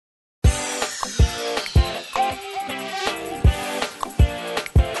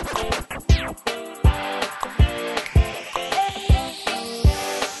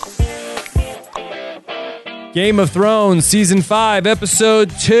Game of Thrones Season 5,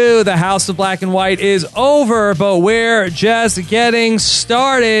 Episode 2, The House of Black and White is over, but we're just getting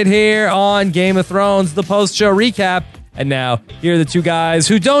started here on Game of Thrones, the post-show recap. And now, here are the two guys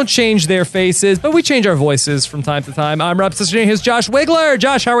who don't change their faces, but we change our voices from time to time. I'm Rob Cesternino, here's Josh Wigler.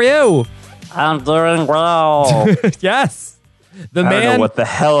 Josh, how are you? I'm doing well. Yes. I don't know what the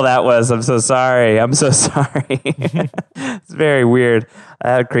hell that was. I'm so sorry. It's very weird.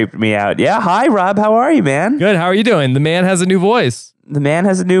 That creeped me out. Yeah, hi, Rob. How are you, man? Good. How are you doing? The man has a new voice. The man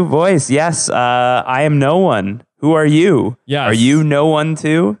has a new voice. Yes. I am no one. Who are you? Yes. Are you no one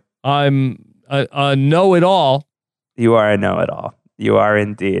too? I'm a know-it-all. You are a know-it-all. You are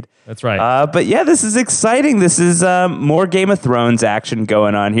indeed. That's right. But yeah, this is exciting. This is more Game of Thrones action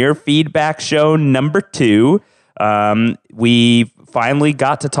going on here. Feedback show number 2. We finally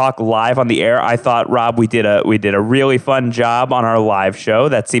got to talk live on the air. I thought, Rob, we did a really fun job on our live show.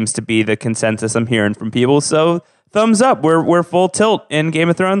 That seems to be the consensus I'm hearing from people. So thumbs up. We're full tilt in Game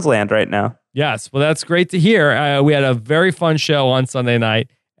of Thrones land right now. Yes. Well, that's great to hear. We had a very fun show on Sunday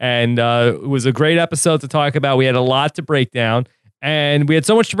night, and it was a great episode to talk about. We had a lot to break down, and we had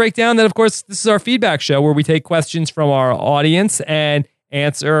so much to break down that, of course, this is our feedback show where we take questions from our audience and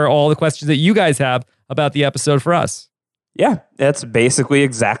answer all the questions that you guys have about the episode for us. Yeah, that's basically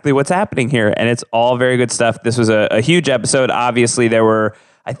exactly what's happening here. And it's all very good stuff. This was a huge episode. Obviously, there were,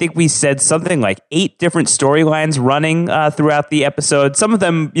 I think we said something like 8 different storylines running throughout the episode. Some of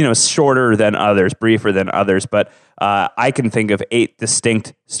them, shorter than others, briefer than others. But I can think of 8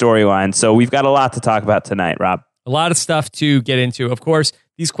 distinct storylines. So we've got a lot to talk about tonight, Rob. A lot of stuff to get into. Of course,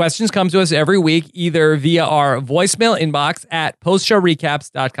 these questions come to us every week, either via our voicemail inbox at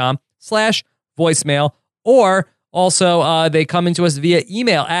postshowrecaps.com/voicemail, or also they come into us via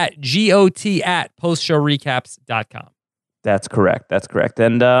email at got@postshowrecaps.com. That's correct.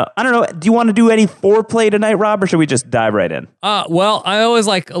 And I don't know, do you want to do any foreplay tonight, Rob, or should we just dive right in? Well, I always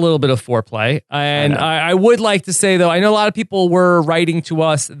like a little bit of foreplay. And I would like to say, though, I know a lot of people were writing to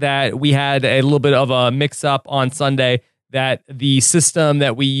us that we had a little bit of a mix-up on Sunday, that the system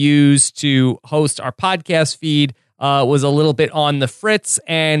that we use to host our podcast feed was a little bit on the fritz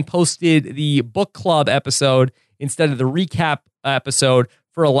and posted the book club episode instead of the recap episode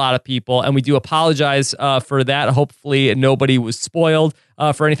for a lot of people. And we do apologize for that. Hopefully nobody was spoiled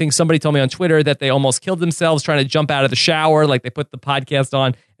for anything. Somebody told me on Twitter that they almost killed themselves trying to jump out of the shower. Like they put the podcast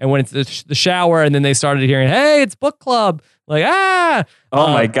on and went into the shower, and then they started hearing, hey, it's book club. Like, Oh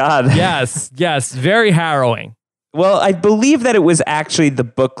my God. Yes. Very harrowing. Well, I believe that it was actually the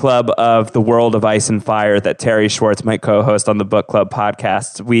book club of The World of Ice and Fire that Terry Schwartz might co-host on the book club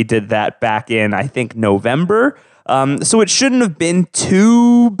podcast. We did that back in, I think, November. So it shouldn't have been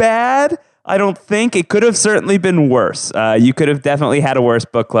too bad. I don't think. It could have certainly been worse. You could have definitely had a worse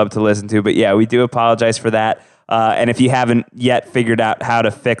book club to listen to. But yeah, we do apologize for that. And if you haven't yet figured out how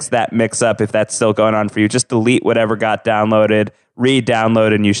to fix that mix-up, if that's still going on for you, just delete whatever got downloaded,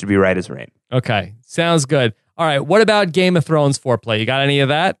 re-download, and you should be right as rain. Okay, sounds good. All right, what about Game of Thrones foreplay? You got any of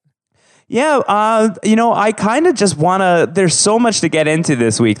that? Yeah, I kind of just want to, there's so much to get into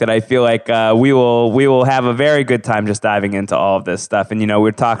this week that I feel like we will have a very good time just diving into all of this stuff. And,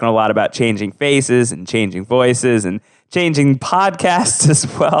 we're talking a lot about changing faces and changing voices and changing podcasts as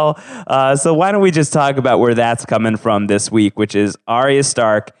well. So why don't we just talk about where that's coming from this week, which is Arya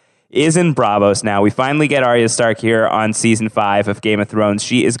Stark is in Braavos now. We finally get Arya Stark here on season 5 of Game of Thrones.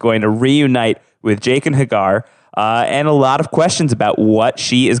 She is going to reunite with Jake and Hagar. And a lot of questions about what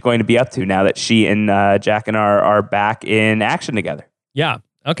she is going to be up to now that she and Jaqen are back in action together. Yeah.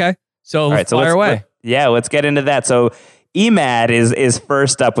 Okay. So let's fire away. Let's get into that. So Emad is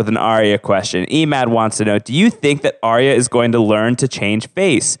first up with an Arya question. Emad wants to know, do you think that Arya is going to learn to change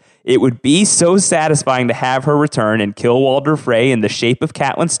face? It would be so satisfying to have her return and kill Walder Frey in the shape of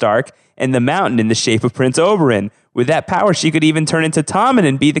Catelyn Stark and the Mountain in the shape of Prince Oberyn. With that power, she could even turn into Tommen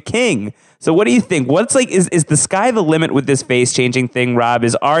and be the king. So what do you think? What's like, is the sky the limit with this face changing thing, Rob?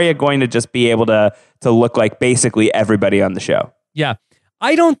 Is Arya going to just be able to look like basically everybody on the show? Yeah.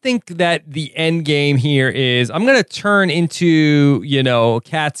 I don't think that the end game here is I'm going to turn into,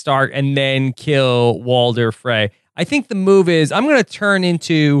 Cat Stark and then kill Walder Frey. I think the move is I'm going to turn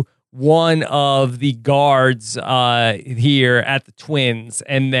into one of the guards here at the Twins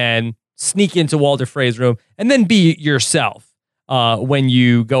and then sneak into Walder Frey's room and then be yourself when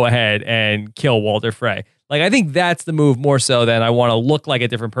you go ahead and kill Walder Frey. Like, I think that's the move more so than I want to look like a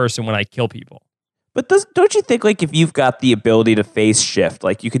different person when I kill people. But don't you think, like, if you've got the ability to face shift,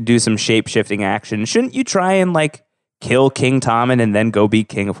 like, you could do some shape-shifting action, shouldn't you try and, like, kill King Tommen and then go be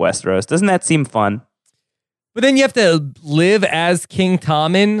King of Westeros? Doesn't that seem fun? But then you have to live as King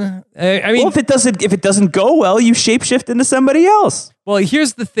Tommen. I mean, well, if it doesn't go well, you shapeshift into somebody else. Well,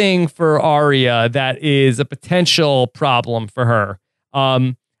 here's the thing for Arya that is a potential problem for her.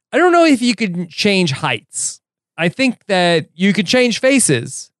 I don't know if you could change heights. I think that you could change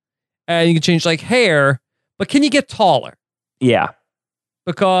faces and you could change like hair, but can you get taller? Yeah.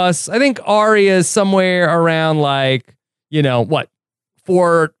 Because I think Arya is somewhere around like, 4'9",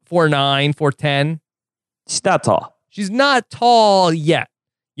 4'10". She's not tall. She's not tall yet.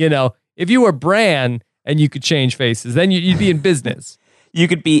 If you were Bran and you could change faces, then you'd be in business. You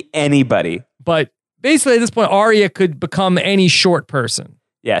could be anybody. But basically at this point, Arya could become any short person.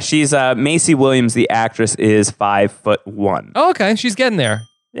 Yeah, she's Macy Williams, the actress, is 5'1". Oh, okay. She's getting there.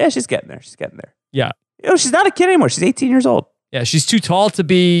 Yeah, she's getting there. Yeah. She's not a kid anymore. She's 18 years old. Yeah, she's too tall to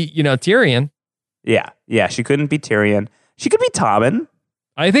be, Tyrion. Yeah, she couldn't be Tyrion. She could be Tommen.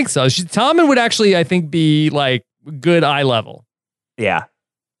 I think so. Tommen would actually, I think, be like good eye level. Yeah.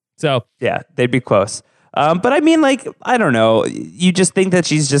 So. Yeah, they'd be close. But I mean, like, I don't know. You just think that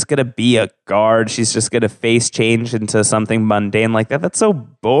she's just going to be a guard. She's just going to face change into something mundane like that. That's so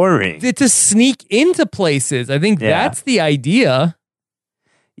boring. To sneak into places. I think that's the idea.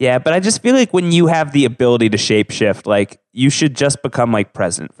 Yeah, but I just feel like when you have the ability to shapeshift, like, you should just become like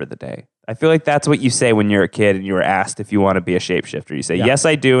president for the day. I feel like that's what you say when you're a kid and you were asked if you want to be a shapeshifter. You say, yes,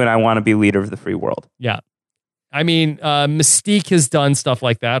 I do, and I want to be leader of the free world. Yeah. I mean, Mystique has done stuff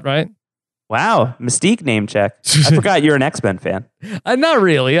like that, right? Wow, Mystique name check. I forgot you're an X-Men fan. Not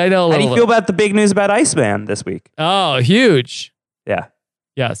really. I know a little. How do you feel about the big news about Iceman this week? Oh, huge. Yeah.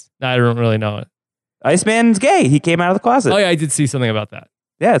 Yes. I don't really know it. Iceman's gay. He came out of the closet. Oh, yeah, I did see something about that.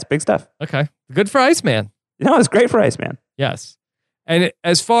 Yeah, it's big stuff. Okay. Good for Iceman. It's great for Iceman. Yes. And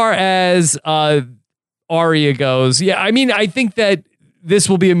as far as Arya goes, I mean, I think that this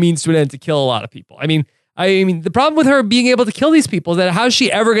will be a means to an end to kill a lot of people. I mean, the problem with her being able to kill these people is that how's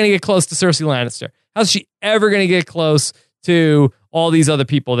she ever going to get close to Cersei Lannister? How's she ever going to get close to all these other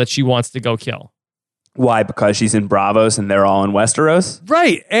people that she wants to go kill? Why? Because she's in Braavos and they're all in Westeros?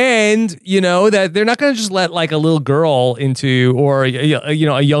 Right. And, that they're not going to just let like a little girl into, or, a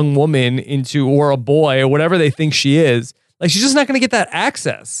young woman into, or a boy, or whatever they think she is. Like, she's just not going to get that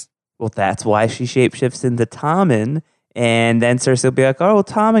access. Well, that's why she shapeshifts into Tommen. And then Cersei will be like, oh,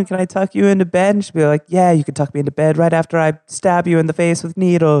 Tommen, can I tuck you into bed? And she'll be like, yeah, you can tuck me into bed right after I stab you in the face with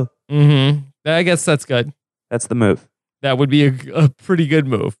needle. Mm-hmm. I guess that's good. That's the move. That would be a pretty good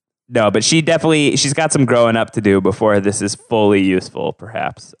move. No, but she's got some growing up to do before this is fully useful,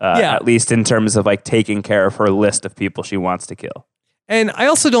 perhaps. At least in terms of like taking care of her list of people she wants to kill. And I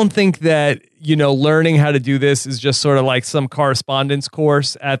also don't think that, learning how to do this is just sort of like some correspondence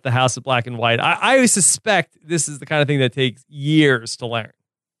course at the House of Black and White. I suspect this is the kind of thing that takes years to learn.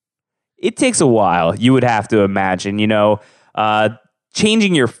 It takes a while. You would have to imagine,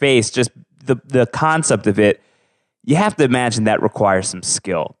 changing your face, just the concept of it, you have to imagine that requires some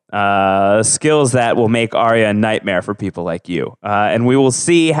skill. Skills that will make Arya a nightmare for people like you. And we will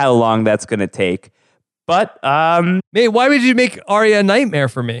see how long that's going to take. But why would you make Arya a nightmare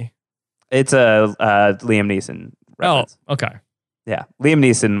for me? It's a Liam Neeson reference. Oh, okay. Yeah, Liam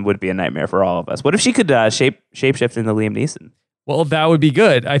Neeson would be a nightmare for all of us. What if she could shapeshift into Liam Neeson? Well, that would be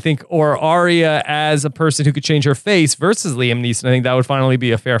good, I think. Or Arya as a person who could change her face versus Liam Neeson. I think that would finally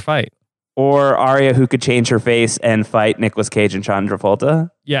be a fair fight. Or Arya who could change her face and fight Nicolas Cage and John Travolta?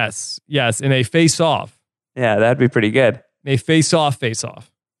 Yes, in a face-off. Yeah, that'd be pretty good. A face-off.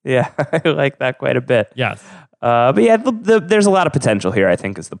 Yeah, I like that quite a bit. Yes. But yeah, there's a lot of potential here, I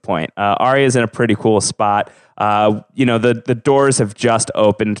think, is the point. Arya's in a pretty cool spot. The doors have just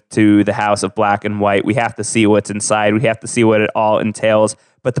opened to the House of Black and White. We have to see what's inside. We have to see what it all entails.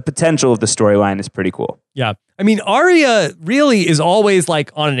 But the potential of the storyline is pretty cool. Yeah. I mean, Arya really is always like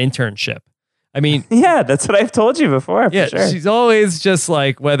on an internship. I mean, yeah, that's what I've told you before. Yeah, for sure. She's always just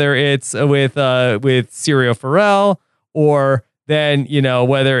like, whether it's with Syrio Farrell, or then,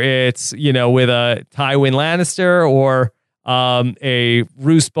 whether it's, with a Tywin Lannister, or a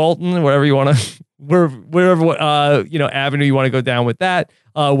Roose Bolton, whatever you want to, wherever, avenue you want to go down with that,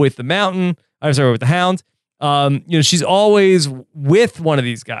 with the Mountain, with the Hound. She's always with one of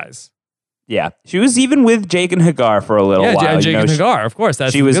these guys. Yeah. She was even with Jaqen H'ghar for a little while. Yeah, Jaqen H'ghar, of course.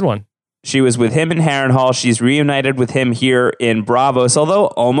 That's a good one. She was with him in Harrenhal. She's reunited with him here in Braavos, although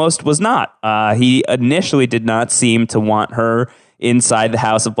almost was not. He initially did not seem to want her inside the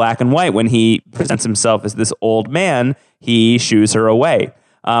House of Black and White. When he presents himself as this old man, he shoos her away.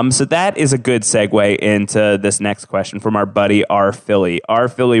 So that is a good segue into this next question from our buddy R. Philly. R.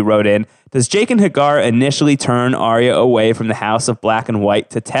 Philly wrote in, does Jaqen H'ghar initially turn Arya away from the House of Black and White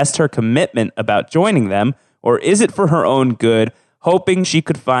to test her commitment about joining them, or is it for her own good, hoping she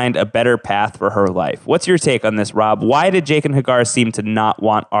could find a better path for her life? What's your take on this, Rob? Why did Jaqen Hagar seem to not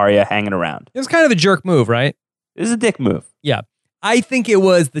want Arya hanging around? It was kind of a jerk move, right? This is a dick move. Yeah. I think it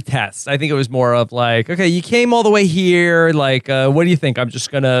was the test. I think it was more of like, okay, you came all the way here. Like, what do you think? I'm just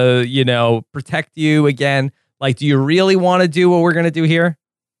going to, protect you again. Like, do you really want to do what we're going to do here?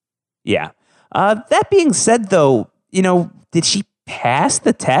 Yeah. That being said, though, did she pass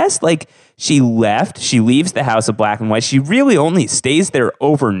the test? Like, she left. She leaves the House of Black and White. She really only stays there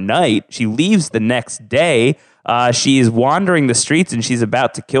overnight. She leaves the next day. She's wandering the streets and she's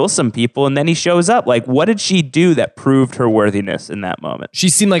about to kill some people. And then he shows up. Like, what did she do that proved her worthiness in that moment? She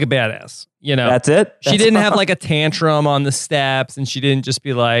seemed like a badass. That's it. She didn't have like a tantrum on the steps, and she didn't just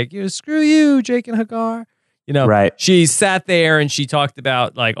be like, screw you, Jaqen Hagar. Right. She sat there and she talked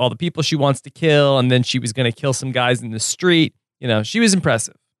about like all the people she wants to kill, and then she was going to kill some guys in the street. She was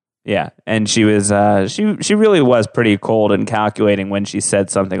impressive. Yeah, and she was she really was pretty cold and calculating when she said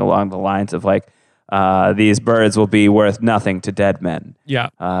something along the lines of like, these birds will be worth nothing to dead men. Yeah.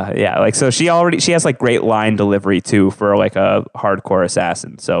 Like, so she has like great line delivery too for like a hardcore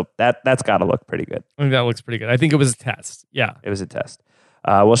assassin. So that's got to look pretty good. I think that looks pretty good. I think it was a test. Yeah. It was a test.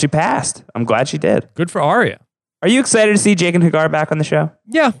 Well, she passed. I'm glad she did. Good for Arya. Are you excited to see Jaqen Hagar back on the show?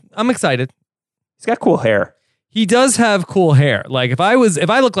 Yeah, I'm excited. He's got cool hair. He does have cool hair. Like if I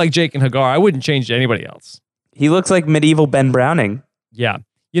look like Jaqen Hagar, I wouldn't change to anybody else. He looks like medieval Ben Browning. Yeah.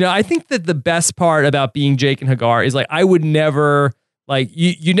 I think that the best part about being Jaqen Hagar is like I would never like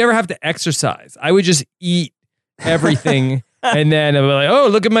you never have to exercise. I would just eat everything and then I'd be like, oh,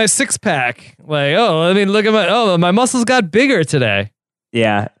 look at my six pack. Like, look at my muscles got bigger today.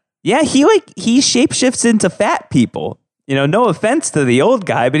 Yeah. Yeah, he shapeshifts into fat people. No offense to the old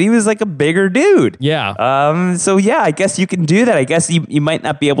guy, but he was like a bigger dude. Yeah. So yeah, I guess you can do that. I guess you might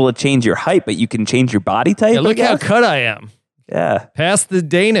not be able to change your height, but you can change your body type. Yeah, look how cut I am. Yeah. Pass the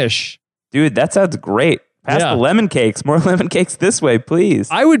Danish. Dude, that sounds great. Pass the lemon cakes. More lemon cakes this way, please.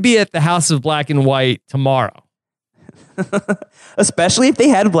 I would be at the House of Black and White tomorrow. Especially if they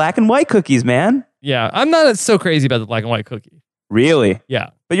had black and white cookies, man. Yeah. I'm not so crazy about the black and white cookie. Really? Yeah.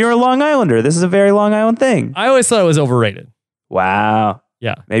 But you're a Long Islander. This is a very Long Island thing. I always thought it was overrated. Wow.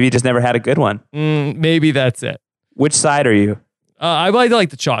 Yeah. Maybe you just never had a good one. Maybe that's it. Which side are you? I like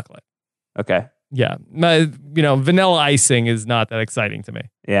the chocolate. Okay. Yeah. Vanilla icing is not that exciting to me.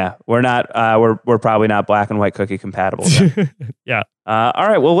 Yeah. We're not, we're probably not black and white cookie compatible. Yeah. All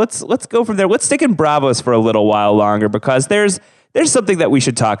right. Well, let's go from there. Let's stick in Bravos for a little while longer because there's something that we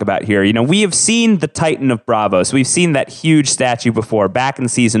should talk about here. We have seen the Titan of Bravos. We've seen that huge statue before back in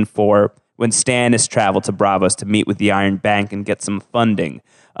season 4 when Stannis traveled to Bravos to meet with the Iron Bank and get some funding.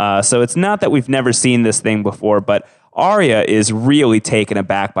 So it's not that we've never seen this thing before, but Arya is really taken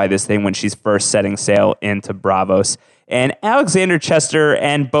aback by this thing when she's first setting sail into Bravos. And Alexander Chester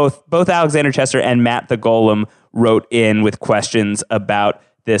and both Alexander Chester and Matt the Golem wrote in with questions about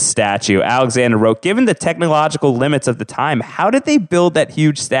this statue. Alexander wrote, given the technological limits of the time, how did they build that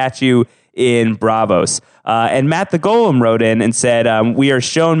huge statue in Bravos? And Matt the Golem wrote in and said, we are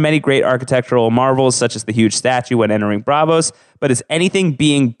shown many great architectural marvels, such as the huge statue when entering Bravos, but is anything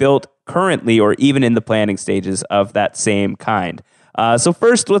being built currently or even in the planning stages of that same kind? So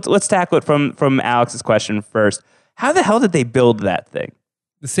first, let's tackle it from Alex's question first. How the hell did they build that thing?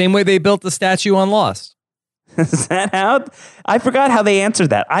 The same way they built the statue on Lost. Is that how? I forgot how they answered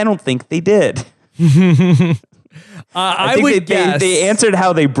that. I don't think they did. I would guess they answered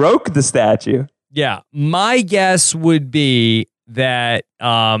how they broke the statue. Yeah. My guess would be that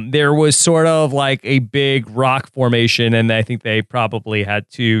there was sort of like a big rock formation, and I think they probably had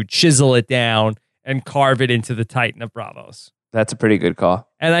to chisel it down and carve it into the Titan of Bravos. That's a pretty good call.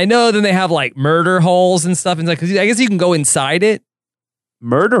 And I know then they have like murder holes and stuff inside, because I guess you can go inside it.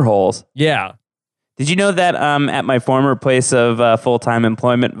 Murder holes? Yeah. Did you know that at my former place of full-time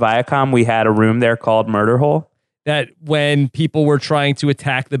employment, Viacom, we had a room there called Murder Hole? That when people were trying to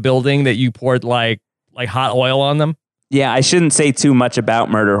attack the building, that you poured like hot oil on them? Yeah, I shouldn't say too much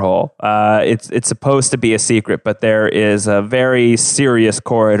about Murder Hole. It's supposed to be a secret, but there is a very serious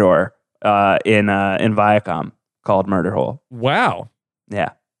corridor in Viacom called Murder Hole. Wow. Yeah.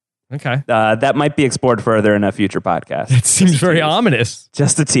 Okay. That might be explored further in a future podcast. It seems very ominous.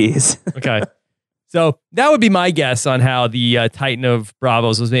 Just a tease. Okay. So that would be my guess on how the Titan of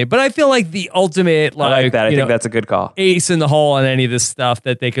Bravos was made. But I feel like the ultimate, I like that. I think that's a good call. Ace in the hole on any of this stuff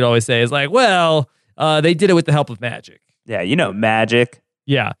that they could always say is like, well, they did it with the help of magic. Yeah, magic.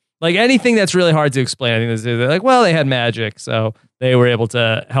 Yeah. Like anything that's really hard to explain, I think they're like, well, they had magic, so they were able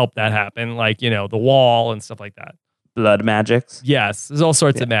to help that happen. Like, the wall and stuff like that. Blood magics. Yes. There's all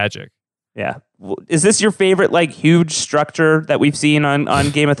sorts of magic. Yeah. Is this your favorite like huge structure that we've seen on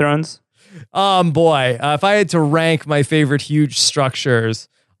Game of Thrones? Boy, if I had to rank my favorite huge structures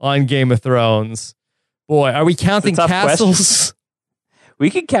on Game of Thrones, boy, are we counting castles? We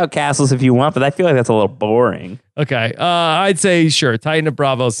could count castles if you want, but I feel like that's a little boring. Okay, I'd say sure. Titan of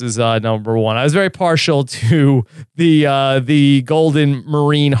Bravos is number one. I was very partial to the golden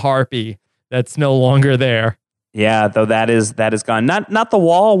marine harpy that's no longer there. Yeah, though that is gone. Not the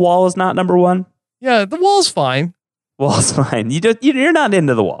wall. Wall is not number one. Yeah, the wall's fine. Wall's fine. You're not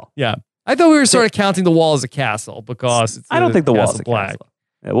into the wall. Yeah, I thought we were sort of counting the wall as a castle because I don't think the wall's a black. castle.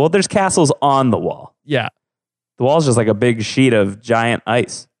 Yeah, well, there's castles on the wall. Yeah. The wall's just like a big sheet of giant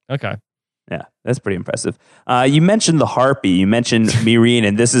ice. Okay. Yeah, that's pretty impressive. You mentioned the harpy. You mentioned Meereen,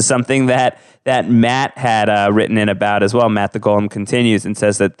 and this is something that Matt had written in about as well. Matt the Golem continues and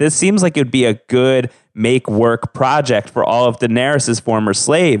says that this seems like it would be a good make-work project for all of Daenerys' former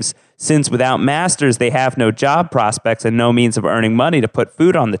slaves, since without masters, they have no job prospects and no means of earning money to put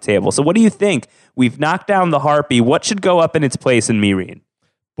food on the table. So what do you think? We've knocked down the harpy. What should go up in its place in Meereen?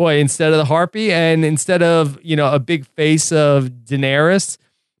 Boy, instead of the harpy and instead of, a big face of Daenerys,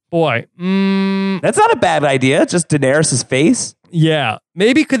 boy. That's not a bad idea. Just Daenerys' face. Yeah.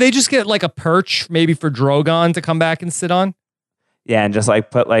 Maybe could they just get like a perch maybe for Drogon to come back and sit on? Yeah, and just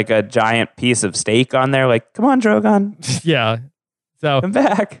like put like a giant piece of steak on there. Like, come on, Drogon. Yeah. So come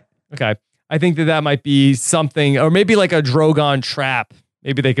back. Okay. I think that might be something, or maybe like a Drogon trap.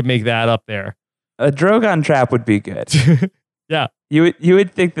 Maybe they could make that up there. A Drogon trap would be good. Yeah. You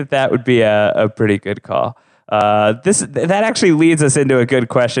would think that would be a pretty good call. That actually leads us into a good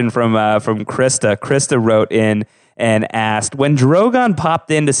question from Krista. Krista wrote in and asked, when Drogon popped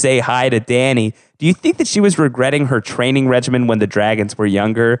in to say hi to Dany, do you think that she was regretting her training regimen when the dragons were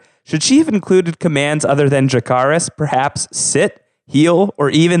younger? Should she have included commands other than Dracarys? Perhaps sit, heal, or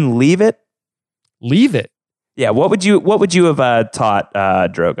even leave it? Leave it? Yeah. What would you have taught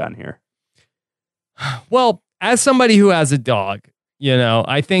Drogon here? Well, as somebody who has a dog,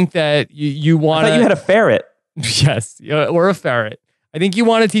 I think that you want to... I thought you had a ferret. Yes, or a ferret. I think you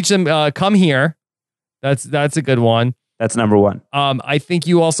want to teach them, come here. That's a good one. That's number one. I think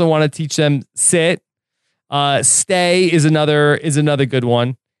you also want to teach them sit. Stay is another good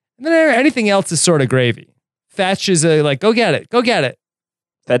one. And then anything else is sort of gravy. Fetch is go get it.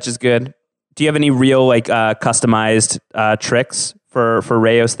 Fetch is good. Do you have any real customized tricks for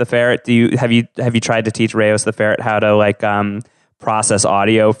Rayos the ferret? Have you tried to teach Rayos the ferret how to process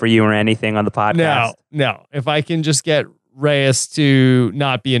audio for you or anything on the podcast? No. If I can just get Reyes to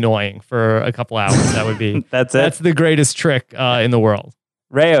not be annoying for a couple hours, that would be That's the greatest trick in the world.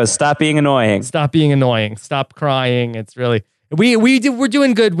 Rayos, stop being annoying. Stop being annoying. Stop crying. It's really we're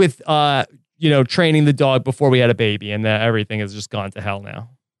doing good with training the dog before we had a baby, and everything has just gone to hell now.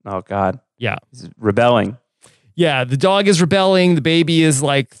 Oh God. Yeah. He's rebelling. Yeah, the dog is rebelling. The baby is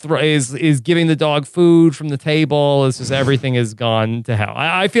is giving the dog food from the table. It's just everything has gone to hell.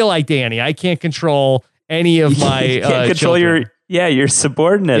 I feel like Dany. I can't control any of my you can't control children. your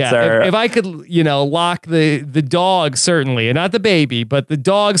subordinates are. If I could, lock the dog certainly, and not the baby, but the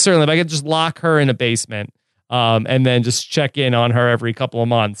dog certainly. If I could just lock her in a basement, and then just check in on her every couple of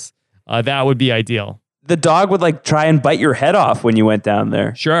months, that would be ideal. The dog would try and bite your head off when you went down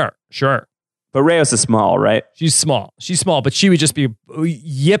there. Sure. But Rayos is small, right? She's small, but she would just be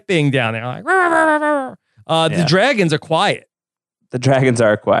yipping down there like. Rah, rah, rah, rah. The dragons are quiet. The dragons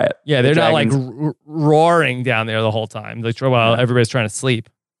are quiet. Yeah, they're not roaring down there the whole time. While everybody's trying to sleep.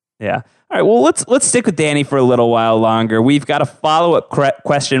 Yeah. All right. Well, let's stick with Dany for a little while longer. We've got a follow-up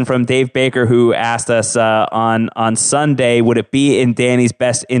question from Dave Baker, who asked us on Sunday, would it be in Dany's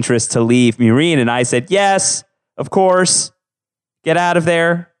best interest to leave Meereen? And I said, yes, of course. Get out of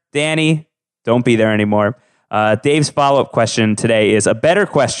there, Dany. Don't be there anymore. Dave's follow-up question today is a better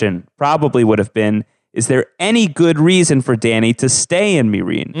question. Probably would have been, is there any good reason for Dany to stay in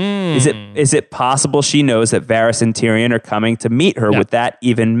Meereen? Is it possible she knows that Varys and Tyrion are coming to meet her? Yeah. Would that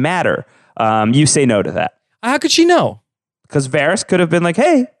even matter? You say no to that. How could she know? Because Varys could have been like,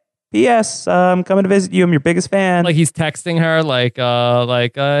 hey, P.S. I'm coming to visit you. I'm your biggest fan. Like he's texting her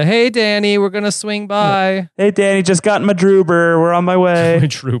hey, Dany, we're going to swing by. Hey, Dany, just got my droober. We're on my way. My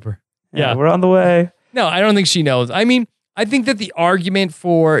droober. Yeah, we're on the way. No, I don't think she knows. I mean, I think that the argument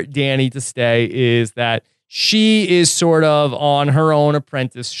for Dany to stay is that she is sort of on her own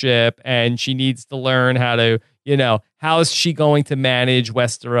apprenticeship and she needs to learn how to, how is she going to manage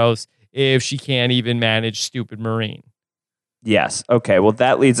Westeros if she can't even manage stupid Meereen? Yes. Okay. Well,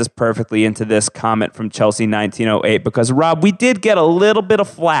 that leads us perfectly into this comment from Chelsea 1908 because, Rob, we did get a little bit of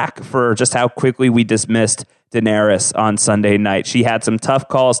flack for just how quickly we dismissed Daenerys on Sunday night. She had some tough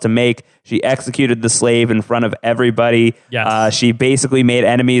calls to make. She executed the slave in front of everybody. Yes. She basically made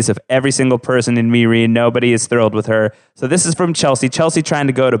enemies of every single person in Meereen. Nobody is thrilled with her. So this is from Chelsea. Chelsea trying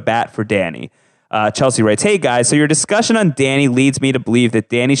to go to bat for Dany. Chelsea writes, "Hey guys, so your discussion on Dany leads me to believe that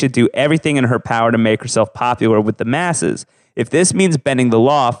Dany should do everything in her power to make herself popular with the masses. If this means bending the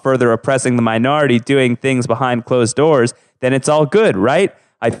law, further oppressing the minority, doing things behind closed doors, then it's all good, right?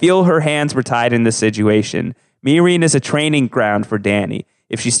 I feel her hands were tied in this situation. Meereen is a training ground for Dany.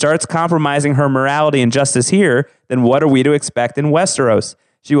 If she starts compromising her morality and justice here, then what are we to expect in Westeros?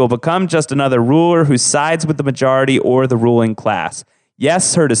 She will become just another ruler who sides with the majority or the ruling class.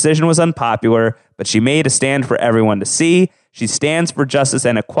 Yes, her decision was unpopular, but she made a stand for everyone to see. She stands for justice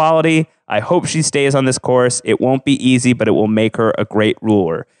and equality. I hope she stays on this course. It won't be easy, but it will make her a great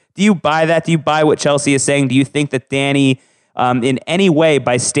ruler." Do you buy that? Do you buy what Chelsea is saying? Do you think that Dany, in any way,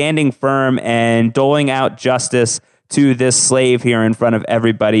 by standing firm and doling out justice to this slave here in front of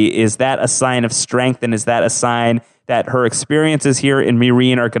everybody, is that a sign of strength, and is that a sign that her experiences here in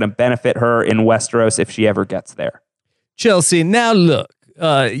Meereen are going to benefit her in Westeros if she ever gets there? Chelsea, now look,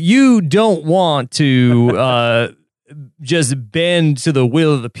 you don't want to just bend to the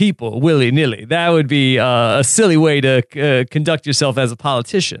will of the people willy-nilly. That would be a silly way to conduct yourself as a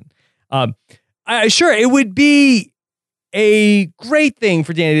politician. Sure, it would be a great thing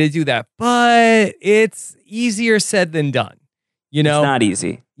for Dany to do that, but it's easier said than done. You know, it's not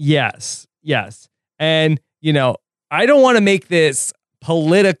easy. Yes. And, I don't want to make this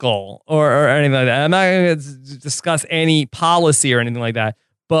political or anything like that. I'm not going to discuss any policy or anything like that.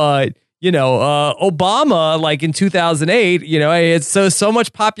 But, Obama, like in 2008, he had so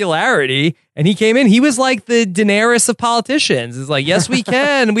much popularity, and he came in. He was like the Daenerys of politicians. It's like, yes, we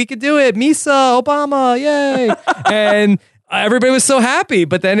can. We could do it. Misa, Obama, yay. And everybody was so happy.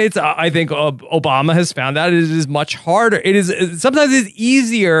 But then I think Obama has found out it is much harder. Sometimes it's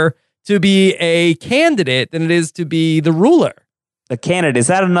easier to be a candidate than it is to be the ruler. A candidate. Is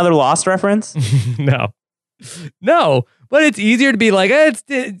that another Lost reference? No. But it's easier to be like,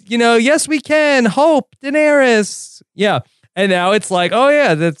 yes, we can. Hope, Daenerys. Yeah. And now it's like, oh,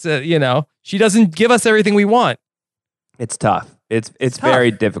 yeah, that's, she doesn't give us everything we want. It's tough. It's tough. Very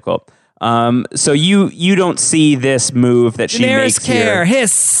difficult. So you don't see this move that she Daenerys makes care. here.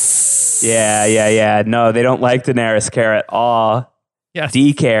 Hiss. Yeah. No, they don't like Daenerys care at all. Yes.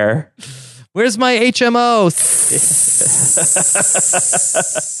 D-care. Where's my HMO?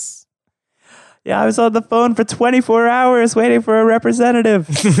 Yeah, I was on the phone for 24 hours waiting for a representative.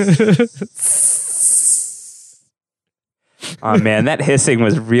 Oh, man, that hissing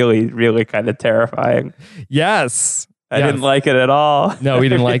was really, really kind of terrifying. Yes. I didn't like it at all. No, we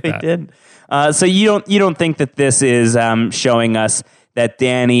didn't like that. Didn't. So you don't think that this is showing us that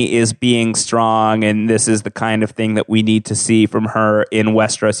Dany is being strong and this is the kind of thing that we need to see from her in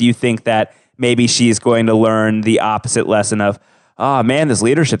Westeros? You think that maybe she's going to learn the opposite lesson of, oh, man, this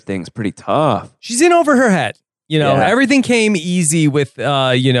leadership thing's pretty tough. She's in over her head. Everything came easy with,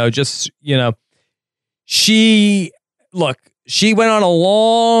 she went on a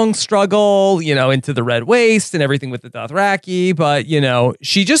long struggle, into the Red Waste and everything with the Dothraki. But,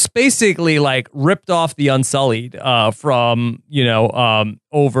 she just basically ripped off the Unsullied from,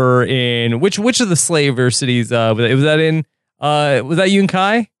 over in which of the slaver cities was that in? Was that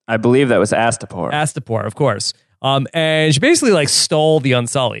Yunkai? I believe that was Astapor. Astapor, of course. And she basically stole the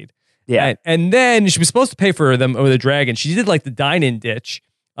Unsullied. Yeah. And then she was supposed to pay for them over the dragon. She did the dine-in ditch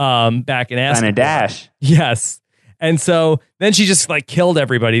back in Astapor. Dine and dash. Yes. And so then she just killed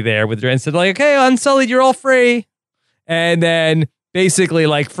everybody there with her and said okay, Unsullied, you're all free. And then basically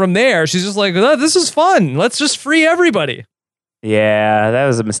from there, she's just oh, this is fun. Let's just free everybody. Yeah, that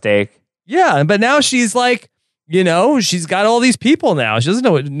was a mistake. Yeah. But now she's she's got all these people now. She doesn't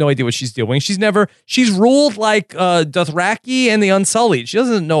know no idea what she's doing. She's ruled Dothraki and the Unsullied. She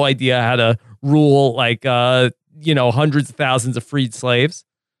doesn't no idea how to rule hundreds of thousands of freed slaves.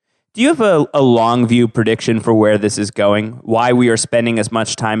 Do you have a long view prediction for where this is going? Why we are spending as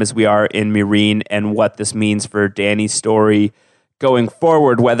much time as we are in Meereen, and what this means for Dany's story going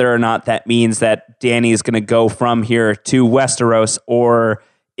forward, whether or not that means that Dany is going to go from here to Westeros or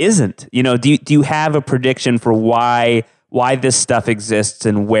isn't? Do you have a prediction for why this stuff exists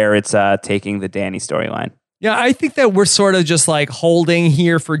and where it's taking the Dany storyline? Yeah, I think that we're sort of just holding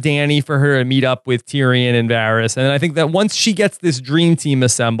here for Dany for her to meet up with Tyrion and Varys. And I think that once she gets this dream team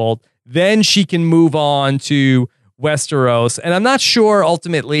assembled, then she can move on to Westeros. And I'm not sure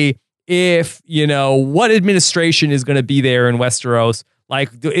ultimately if, what administration is going to be there in Westeros.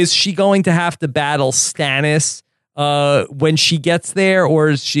 Like, is she going to have to battle Stannis when she gets there, or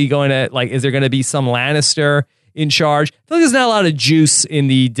is she going to, is there going to be some Lannister in charge? I feel like there's not a lot of juice in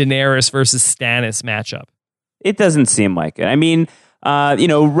the Daenerys versus Stannis matchup. It doesn't seem like it. I mean,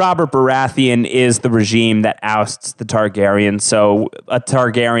 Robert Baratheon is the regime that ousts the Targaryens, so a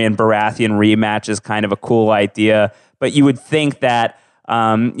Targaryen-Baratheon rematch is kind of a cool idea, but you would think that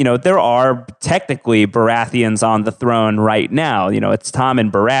there are technically Baratheons on the throne right now. It's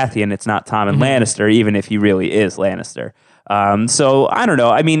Tommen Baratheon. It's not Tommen Lannister, even if he really is Lannister. So I don't know.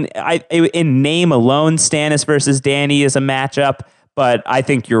 I mean, in name alone, Stannis versus Dany is a matchup, but I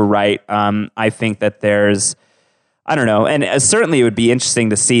think you're right. I think that there's, I don't know. And certainly it would be interesting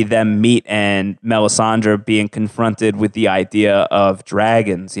to see them meet and Melisandre being confronted with the idea of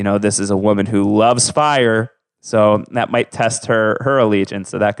dragons. This is a woman who loves fire. So that might test her allegiance.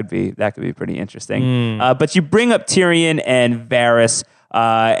 So that could be pretty interesting. But you bring up Tyrion and Varys,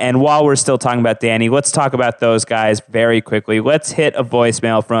 and while we're still talking about Dany, let's talk about those guys very quickly. Let's hit a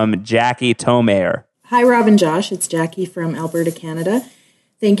voicemail from Jackie Tomayer. Hi, Rob and Josh. It's Jackie from Alberta, Canada.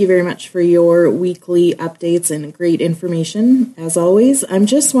 Thank you very much for your weekly updates and great information, as always. I'm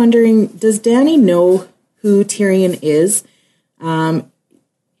just wondering, does Dany know who Tyrion is?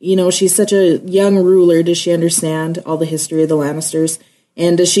 She's such a young ruler. Does she understand all the history of the Lannisters?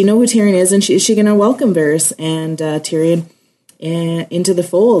 And does she know who Tyrion is? And is she going to welcome Varys and Tyrion into the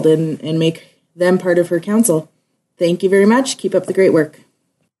fold and make them part of her council? Thank you very much. Keep up the great work.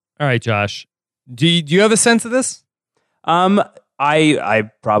 All right, Josh. Do you have a sense of this? I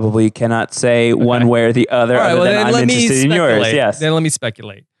probably cannot say one way or the other. All right, other than I'm interested in yours. Yes. Then let me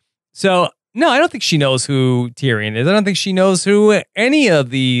speculate. So, no, I don't think she knows who Tyrion is. I don't think she knows who any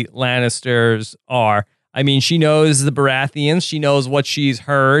of the Lannisters are. I mean, she knows the Baratheons. She knows what she's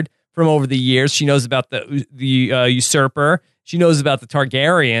heard from over the years. She knows about the usurper. She knows about the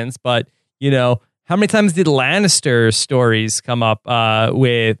Targaryens. But, how many times did Lannister stories come up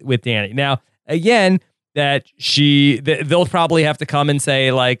with Dany? Now, again, that they'll probably have to come and say,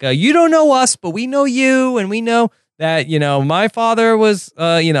 you don't know us, but we know you, and we know that, my father was,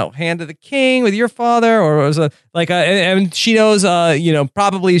 hand of the king with your father, or was and she knows,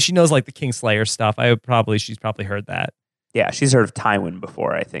 probably she knows the Kingslayer stuff. She's probably heard that. Yeah, she's heard of Tywin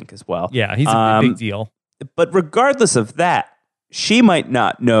before, I think, as well. Yeah, he's a big deal. But regardless of that, she might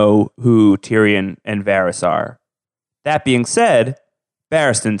not know who Tyrion and Varys are. That being said,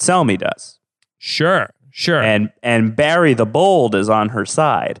 Barristan Selmy does. Sure. And Barry the Bold is on her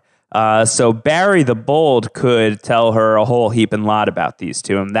side. So Barry the Bold could tell her a whole heap and lot about these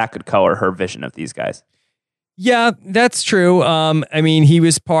two, and that could color her vision of these guys. Yeah, that's true. I mean, he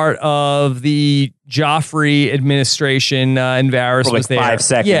was part of the Joffrey administration, and Varys was there 5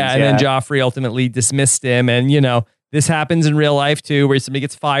 seconds. Yeah, and then Joffrey ultimately dismissed him. And, this happens in real life, too, where somebody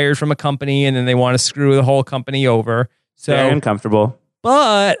gets fired from a company, and then they want to screw the whole company over. So very uncomfortable.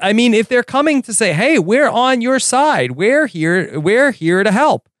 But, I mean, if they're coming to say, hey, we're on your side, we're here to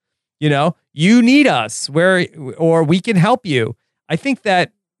help. You need us, or we can help you. I think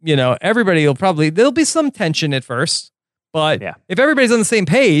that, everybody there'll be some tension at first, but if everybody's on the same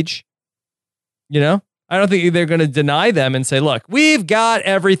page, I don't think they're going to deny them and say, look, we've got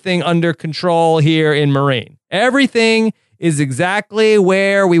everything under control here in Meereen. Everything is exactly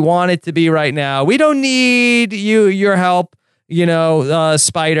where we want it to be right now. We don't need your help,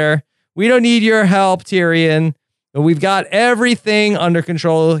 Spider. We don't need your help, Tyrion. But we've got everything under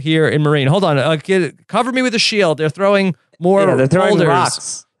control here in Meereen. Hold on. Cover me with a shield. They're throwing more they're throwing boulders.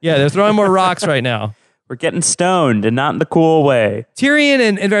 Rocks. Yeah, they're throwing more rocks right now. We're getting stoned, and not in the cool way. Tyrion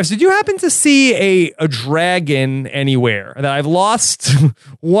and Varys, did you happen to see a dragon anywhere? That I've lost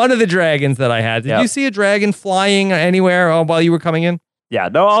one of the dragons that I had. Did you see a dragon flying anywhere while you were coming in? Yeah,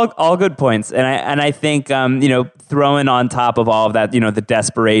 no, all good points. And I think, throwing on top of all of that, the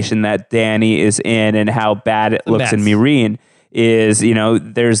desperation that Dany is in and how bad it looks in Meereen is,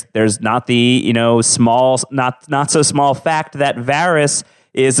 there's not the, small, not so small fact that Varys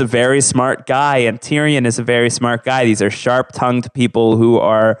is a very smart guy and Tyrion is a very smart guy. These are sharp-tongued people who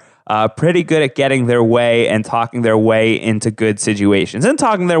are pretty good at getting their way and talking their way into good situations and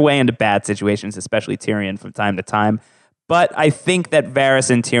talking their way into bad situations, especially Tyrion from time to time. But I think that Varys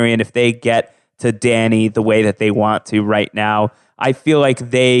and Tyrion, if they get to Dany the way that they want to right now, I feel like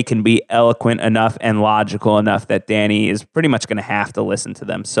they can be eloquent enough and logical enough that Dany is pretty much going to have to listen to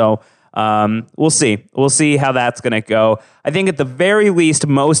them. So we'll see. We'll see how that's going to go. I think at the very least,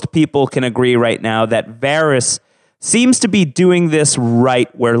 most people can agree right now that Varys seems to be doing this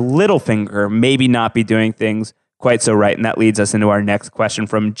right where Littlefinger maybe not be doing things Quite so right. And that leads us into our next question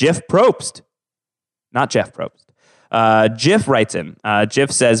from Jiff Probst. Not Jeff Probst. Jiff writes in.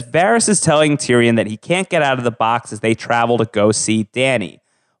 Jiff says, Varys is telling Tyrion that he can't get out of the box as they travel to go see Dany.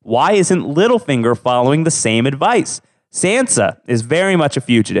 Why isn't Littlefinger following the same advice? Sansa is very much a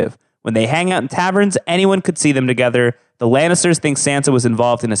fugitive. When they hang out in taverns, anyone could see them together. The Lannisters think Sansa was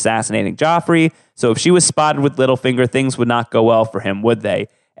involved in assassinating Joffrey, so if she was spotted with Littlefinger, things would not go well for him, would they?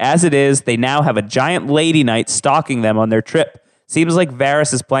 As it is, they now have a giant lady knight stalking them on their trip. Seems like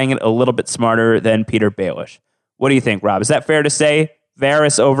Varys is playing it a little bit smarter than Peter Baelish. What do you think, Rob? Is that fair to say?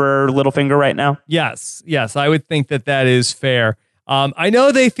 Varys over Littlefinger right now? Yes, I would think that is fair. I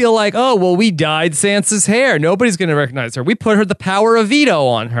know they feel like, oh, well, we dyed Sansa's hair. Nobody's going to recognize her. We put her the power of veto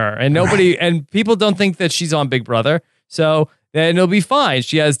on her, and nobody and people don't think that she's on Big Brother. So then it'll be fine.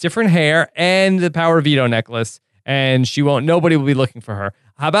 She has different hair and the power of veto necklace, and nobody will be looking for her.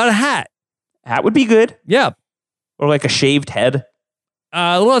 How about a hat? Hat would be good. Yeah. Or like a shaved head.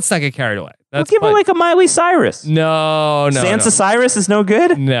 Let's not get carried away. We'll give her like a Miley Cyrus. No. Sansa Cyrus is no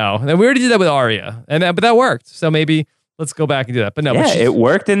good? No. And we already did that with Arya, but that worked. So maybe let's go back and do that. But no. Yeah, it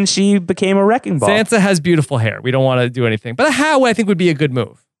worked and she became a wrecking ball. Sansa has beautiful hair. We don't want to do anything. But a hat, I think, would be a good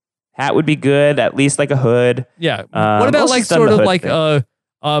move. Hat would be good, at least like a hood. Yeah. What about like sort of like a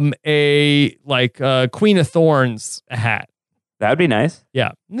Queen of Thorns hat? That would be nice.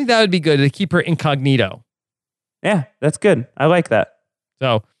 Yeah. I think that would be good to keep her incognito. Yeah, that's good. I like that.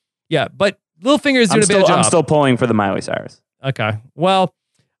 So, yeah, but Littlefinger's doing a better job. I'm still pulling for the Miley Cyrus. Okay. Well,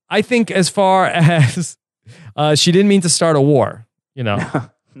 I think as far as she didn't mean to start a war, No,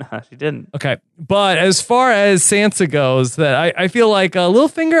 she didn't. Okay. But as far as Sansa goes, that I feel like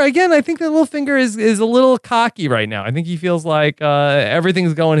Littlefinger, again, I think that Littlefinger is a little cocky right now. I think he feels like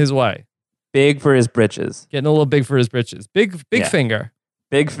everything's going his way. Big for his britches. Getting a little big for his britches. Big finger.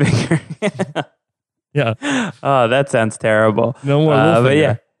 Big finger. Yeah. Oh, that sounds terrible. No more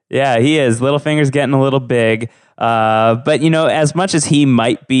Littlefinger. But yeah, he is. Littlefinger's getting a little big. But, as much as he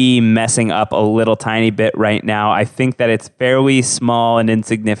might be messing up a little tiny bit right now, I think that it's fairly small and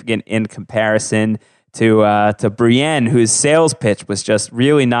insignificant in comparison to Brienne, whose sales pitch was just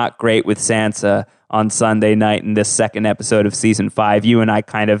really not great with Sansa on Sunday night in this second episode of season 5. You and I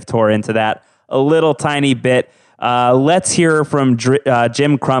kind of tore into that a little tiny bit. Let's hear from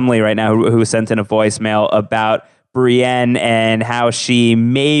Jim Crumley right now, who sent in a voicemail about Brienne and how she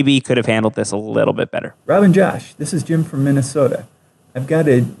maybe could have handled this a little bit better. Rob and Josh, this is Jim from Minnesota. I've got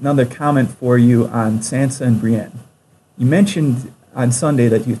another comment for you on Sansa and Brienne. You mentioned on Sunday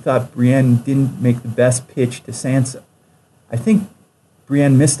that you thought Brienne didn't make the best pitch to Sansa. I think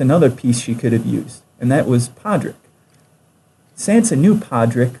Brienne missed another piece she could have used, and that was Podrick. Sansa knew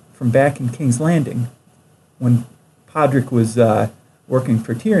Podrick from back in King's Landing when Podrick was working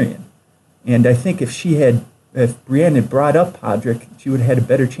for Tyrion. And I think if Brienne had brought up Podrick, she would have had a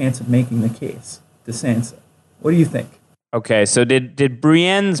better chance of making the case to Sansa. What do you think? Okay, so did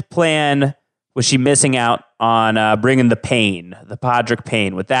Brienne's plan, was she missing out on bringing the Podrick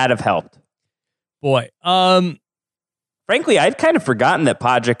pain? Would that have helped? Boy, frankly, I'd kind of forgotten that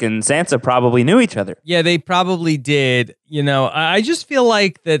Podrick and Sansa probably knew each other. Yeah, they probably did. I just feel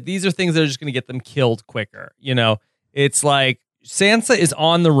like that these are things that are just going to get them killed quicker. It's like Sansa is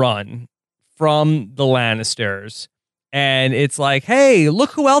on the run from the Lannisters, and it's like, hey,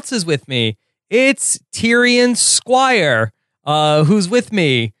 look who else is with me. It's Tyrion Squire, who's with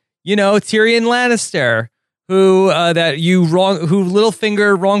me. Tyrion Lannister, who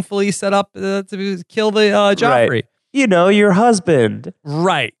Littlefinger wrongfully set up to kill the Joffrey. Right. Your husband.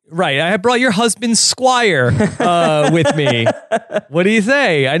 Right. I have brought your husband Squire with me. What do you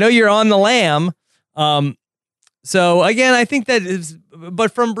say? I know you're on the lam. So again, I think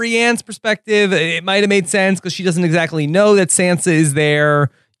but from Brienne's perspective, it might have made sense because she doesn't exactly know that Sansa is there,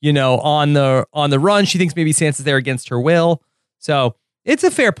 on the run. She thinks maybe Sansa's there against her will. So it's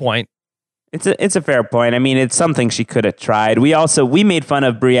a fair point. It's a fair point. I mean, it's something she could have tried. We made fun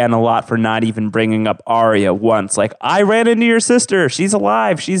of Brienne a lot for not even bringing up Arya once. Like, I ran into your sister. She's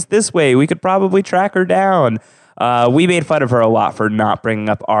alive. She's this way. We could probably track her down. We made fun of her a lot for not bringing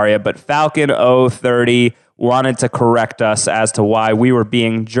up Arya, but Falcon 030 wanted to correct us as to why we were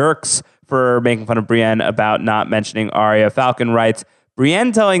being jerks for making fun of Brienne about not mentioning Arya. Falcon writes,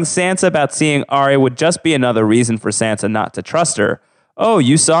 Brienne telling Sansa about seeing Arya would just be another reason for Sansa not to trust her. Oh,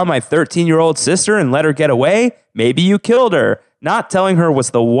 you saw my 13-year-old sister and let her get away? Maybe you killed her. Not telling her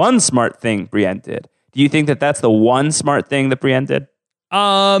was the one smart thing Brienne did. Do you think that that's the one smart thing that Brienne did?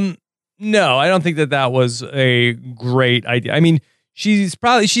 No, I don't think that was a great idea. I mean, she's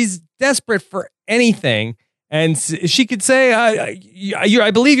desperate for anything. And she could say,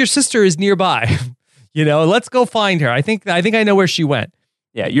 I believe your sister is nearby. Let's go find her. I think I know where she went.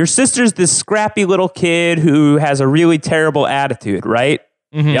 Yeah, your sister's this scrappy little kid who has a really terrible attitude, right?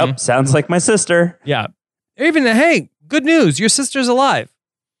 Mm-hmm. Yep, sounds like my sister. Yeah. Even, hey, good news, your sister's alive.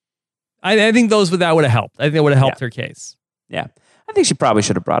 I think that would have helped. I think it would have helped her case. Yeah. I think she probably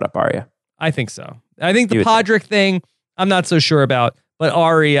should have brought up Arya. I think so. I think the Podrick thing, I'm not so sure about, but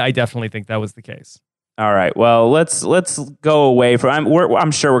Arya, I definitely think that was the case. All right. Well, let's go away from.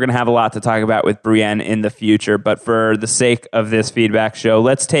 I'm sure we're going to have a lot to talk about with Brienne in the future, but for the sake of this feedback show,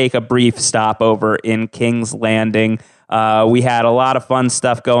 let's take a brief stopover in King's Landing. We had a lot of fun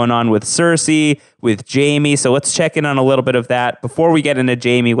stuff going on with Cersei, with Jaime, so let's check in on a little bit of that. Before we get into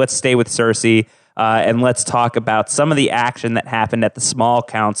Jaime, let's stay with Cersei, and let's talk about some of the action that happened at the Small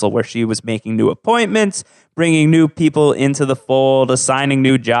Council, where she was making new appointments, bringing new people into the fold, assigning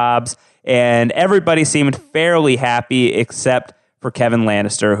new jobs, and everybody seemed fairly happy except for Kevin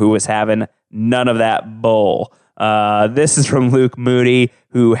Lannister, who was having none of that bull. This is from Luke Moody,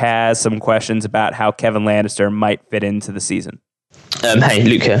 who has some questions about how Kevin Lannister might fit into the season. Hey,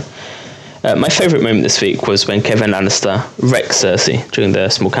 Luke here. My favourite moment this week was when Kevin Lannister wrecked Cersei during the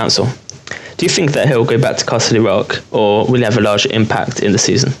Small Council. Do you think that he'll go back to Castle Rock, or will he have a larger impact in the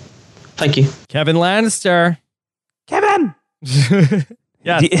season? Thank you. Kevin Lannister. Kevin!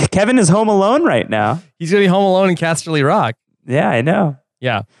 Yeah. Kevin is home alone right now. He's going to be home alone in Casterly Rock. Yeah, I know.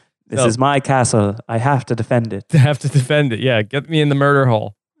 Yeah. This is my castle. I have to defend it. Yeah. Get me in the murder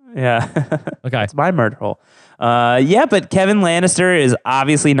hole. Yeah. Okay. It's my murder hole. But Kevin Lannister is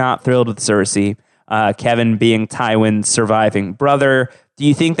obviously not thrilled with Cersei. Kevin being Tywin's surviving brother. Do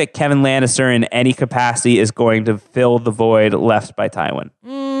you think that Kevin Lannister in any capacity is going to fill the void left by Tywin?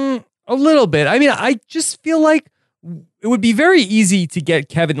 A little bit. I mean, I just feel like it would be very easy to get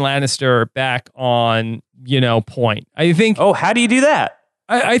Kevin Lannister back on, point. I think. Oh, how do you do that?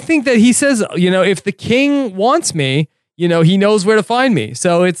 I think that he says, if the king wants me, he knows where to find me.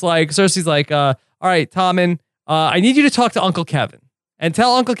 So it's like Cersei's like, all right, Tommen, I need you to talk to Uncle Kevin and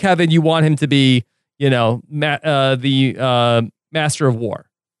tell Uncle Kevin you want him to be, the Master of War.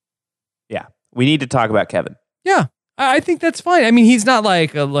 Yeah, we need to talk about Kevin. Yeah, I think that's fine. I mean, he's not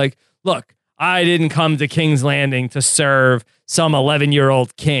like, look, I didn't come to King's Landing to serve some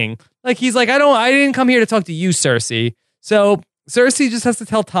 11-year-old king. Like, he's like, I didn't come here to talk to you, Cersei. So Cersei just has to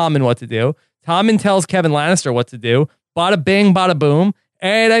tell Tommen what to do. Tommen tells Kevin Lannister what to do. Bada bing, bada boom.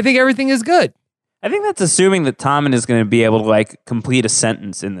 And I think everything is good. I think that's assuming that Tommen is going to be able to complete a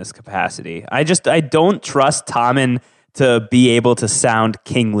sentence in this capacity. I don't trust Tommen to be able to sound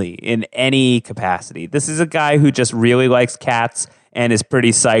kingly in any capacity. This is a guy who just really likes cats and is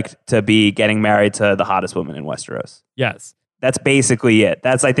pretty psyched to be getting married to the hottest woman in Westeros. Yes. That's basically it.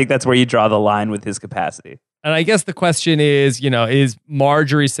 I think that's where you draw the line with his capacity. And I guess the question is, is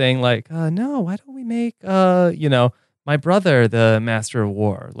Marjorie saying no, why don't we make, my brother the Master of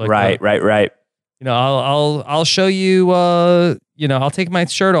War? Right. I'll show you, I'll take my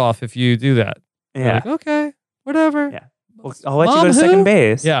shirt off if you do that. Yeah. Okay, whatever. Yeah. I'll let you go to second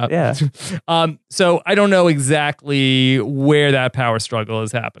base. Yeah. So I don't know exactly where that power struggle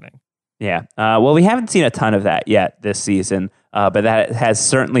is happening. Yeah. Well, we haven't seen a ton of that yet this season, but that has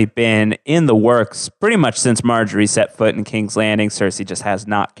certainly been in the works pretty much since Marjorie set foot in King's Landing. Cersei just has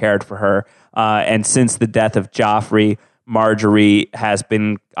not cared for her. And since the death of Joffrey, Marjorie has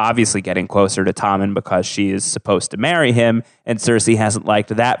been obviously getting closer to Tommen because she is supposed to marry him, and Cersei hasn't liked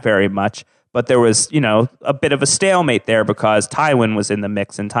that very much. But there was, a bit of a stalemate there because Tywin was in the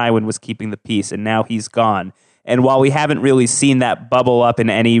mix and Tywin was keeping the peace, and now he's gone. And while we haven't really seen that bubble up in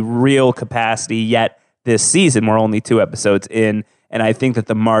any real capacity yet this season, we're only 2 episodes in, and I think that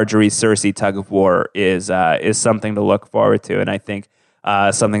the Marjorie-Cersei tug of war is something to look forward to, and I think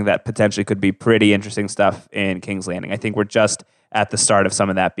something that potentially could be pretty interesting stuff in King's Landing. I think we're just at the start of some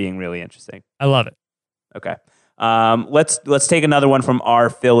of that being really interesting. I love it. Okay. Let's take another one from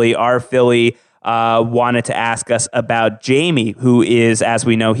R. Philly. R. Philly wanted to ask us about Jaime, who is, as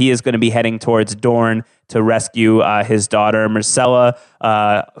we know, he is going to be heading towards Dorne to rescue his daughter, Myrcella,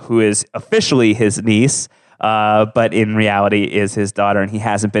 who is officially his niece, but in reality is his daughter, and he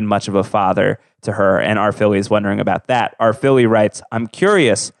hasn't been much of a father to her, and R. Philly is wondering about that. R. Philly writes, I'm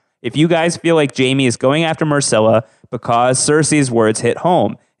curious if you guys feel like Jaime is going after Myrcella because Cersei's words hit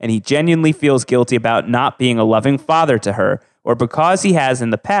home, and he genuinely feels guilty about not being a loving father to her, or because he has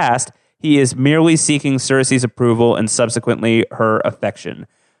in the past, he is merely seeking Cersei's approval and subsequently her affection.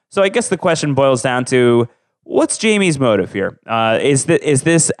 So I guess the question boils down to, what's Jaime's motive here? Is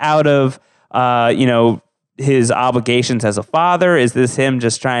this out of, his obligations as a father? Is this him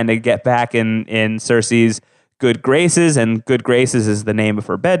just trying to get back in Cersei's good graces, and good graces is the name of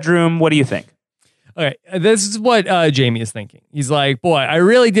her bedroom? What do you think? Okay, this is what Jamie is thinking. He's like, boy, I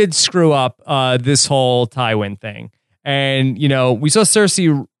really did screw up this whole Tywin thing. And, we saw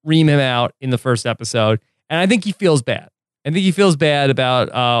Cersei ream him out in the first episode, and I think he feels bad. I think he feels bad about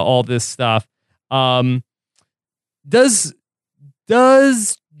all this stuff. Does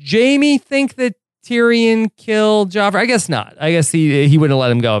Jamie think that Tyrion killed Joffrey? I guess not. I guess he wouldn't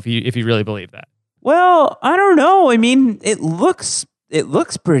let him go if he really believed that. Well, I don't know. I mean, it looks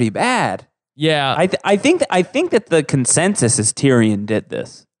pretty bad. Yeah, I think that the consensus is Tyrion did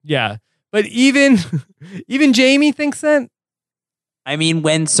this. Yeah, but even Jamie thinks that. I mean,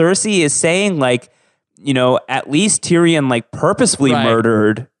 when Cersei is saying like, at least Tyrion like purposefully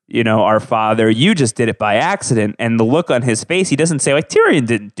murdered, our father. You just did it by accident, and the look on his face, he doesn't say like Tyrion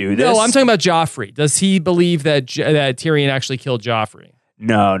didn't do this. No, I'm talking about Joffrey. Does he believe that Tyrion actually killed Joffrey?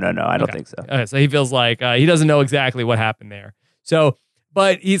 No, I don't think so. Okay, so he feels like he doesn't know exactly what happened there. So.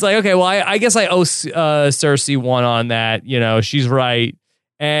 But he's like, okay, well, I guess I owe Cersei one on that. She's right.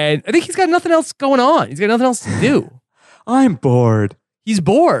 And I think he's got nothing else going on. He's got nothing else to do. I'm bored. He's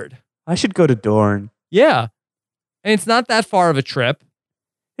bored. I should go to Dorne. Yeah. And it's not that far of a trip.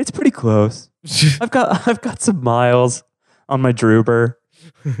 It's pretty close. I've got some miles on my Druber.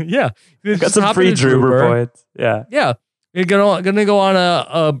 Yeah. I've got some free Druber points. Yeah. Yeah. You're gonna go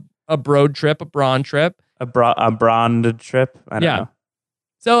on a broad trip, a Bronn trip. A Bronn trip? I don't know.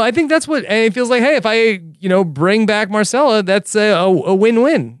 So I think that's what, and it feels like, hey, if I, bring back Marcella, that's a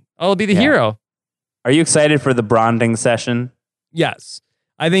win-win. I'll be the hero. Are you excited for the Bronding session? Yes.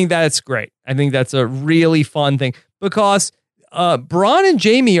 I think that's great. I think that's a really fun thing because Bronn and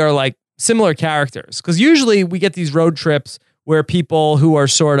Jamie are like similar characters because usually we get these road trips where people who are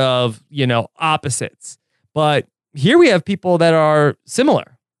sort of, opposites. But here we have people that are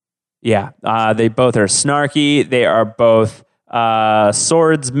similar. Yeah. They both are snarky. They are both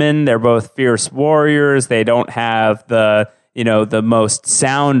swordsmen. They're both fierce warriors. They don't have the most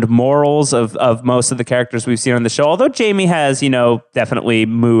sound morals of most of the characters we've seen on the show. Although Jamie has, definitely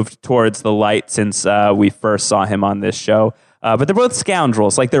moved towards the light since we first saw him on this show. But they're both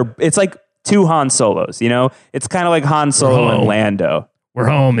scoundrels. It's like two Han Solos, It's kind of like Han Solo and Lando. We're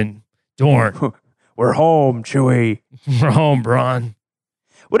home in Dorne. We're home, Chewie. We're home, Bronn.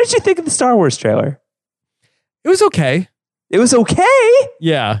 What did you think of the Star Wars trailer? It was okay. It was okay?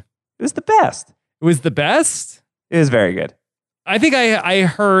 Yeah. It was the best. It was the best? It was very good. I think I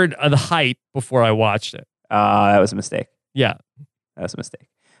heard the hype before I watched it. That was a mistake. Yeah. That was a mistake.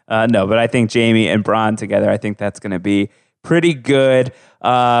 No, but I think Jamie and Bronn together, I think that's going to be pretty good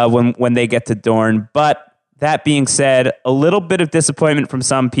when they get to Dorne. But that being said, a little bit of disappointment from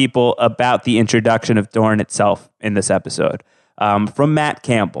some people about the introduction of Dorne itself in this episode. From Matt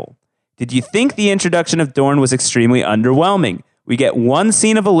Campbell. Did you think the introduction of Dorne was extremely underwhelming? We get one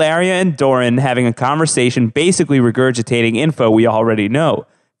scene of Valeria and Doran having a conversation, basically regurgitating info we already know.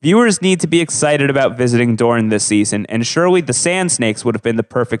 Viewers need to be excited about visiting Dorne this season, and surely the Sand Snakes would have been the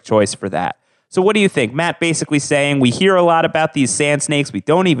perfect choice for that. So what do you think? Matt basically saying we hear a lot about these Sand Snakes. We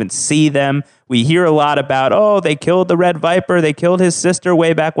don't even see them. We hear a lot about, they killed the Red Viper. They killed his sister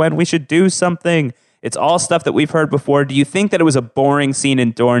way back when. We should do something. It's all stuff that we've heard before. Do you think that it was a boring scene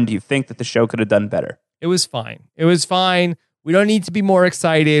in Dorne? Do you think that the show could have done better? It was fine. It was fine. We don't need to be more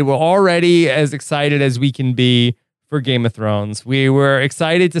excited. We're already as excited as we can be for Game of Thrones. We were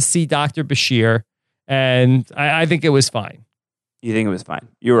excited to see Dr. Bashir, and I think it was fine. You think it was fine?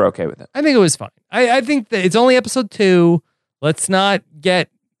 You were okay with it? I think it was fine. I think that it's only episode 2. Let's not get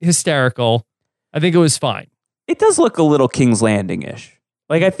hysterical. I think it was fine. It does look a little King's Landing-ish.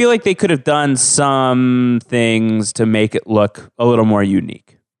 Like, I feel like they could have done some things to make it look a little more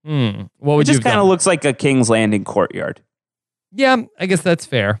unique. What would it just kind of looks like a King's Landing courtyard. Yeah, I guess that's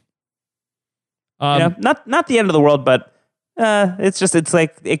fair. Not the end of the world, but it's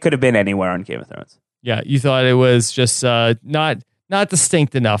like it could have been anywhere on Game of Thrones. Yeah, you thought it was just not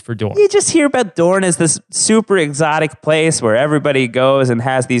distinct enough for Dorne. You just hear about Dorne as this super exotic place where everybody goes and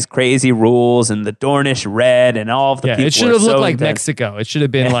has these crazy rules and the Dornish red and all of the people. It should have looked like intense. Mexico. It should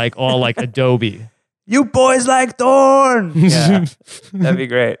have been like all like Adobe. You boys like Dorne. Yeah, that'd be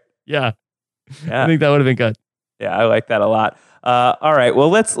great. Yeah, I think that would have been good. Yeah, I like that a lot. All right, well,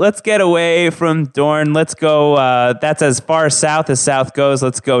 let's get away from Dorne. Let's go. That's as far south as south goes.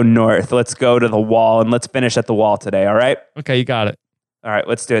 Let's go north. Let's go to the Wall, and let's finish at the Wall today. All right. Okay, you got it. All right,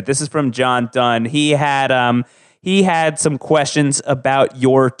 let's do it. This is from John Dunn. He had some questions about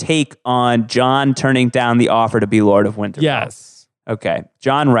your take on Jon turning down the offer to be Lord of Winterfell. Yes. Okay.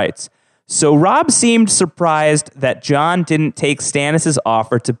 John writes, so Rob seemed surprised that Jon didn't take Stannis'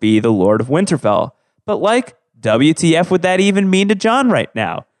 offer to be the Lord of Winterfell. But WTF would that even mean to Jon right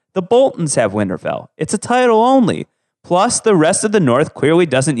now? The Boltons have Winterfell. It's a title only. Plus, the rest of the North clearly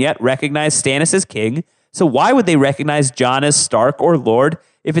doesn't yet recognize Stannis as king, so why would they recognize Jon as Stark or Lord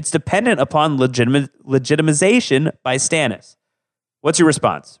if it's dependent upon legitimization by Stannis? What's your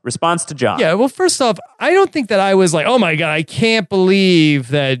response? Response to Jon. Yeah, well, first off, I don't think that I was like, oh my God, I can't believe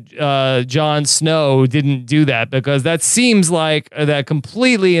that Jon Snow didn't do that, because that seems like that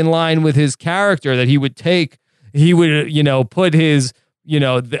completely in line with his character, that he would put his,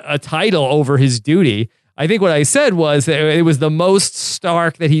 a title over his duty. I think what I said was that it was the most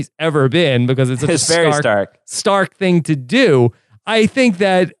Stark that he's ever been, because it's a very Stark thing to do. I think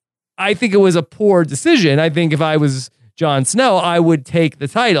it was a poor decision. I think if I was Jon Snow, I would take the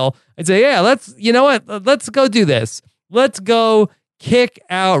title. I'd say, yeah, let's go do this. Let's go kick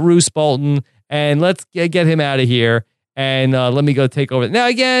out Roose Bolton and let's get him out of here. And let me go take over. Now,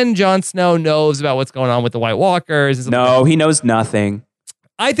 again, Jon Snow knows about what's going on with the White Walkers. No, he knows nothing.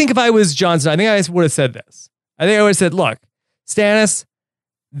 I think if I was Jon Snow, I think I would have said this. I think I would have said, look, Stannis,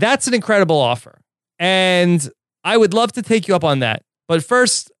 that's an incredible offer. And I would love to take you up on that. But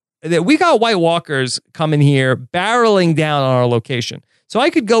first, we got White Walkers coming here, barreling down on our location. So I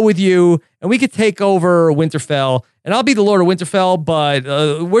could go with you and we could take over Winterfell, and I'll be the Lord of Winterfell, but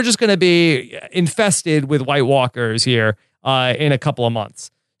we're just going to be infested with White Walkers here in a couple of months.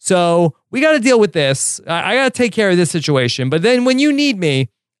 So we got to deal with this. I got to take care of this situation. But then when you need me,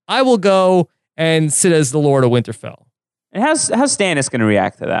 I will go and sit as the Lord of Winterfell. And how's Stannis going to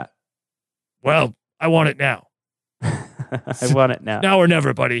react to that? Well, I want it now. I want it now. Now or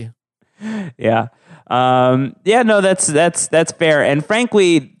never, buddy. Yeah. No, that's fair. And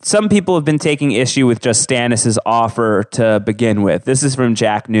frankly, some people have been taking issue with just Stannis' offer to begin with. This is from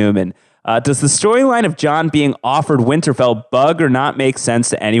Jack Newman. Does the storyline of Jon being offered Winterfell bug or not make sense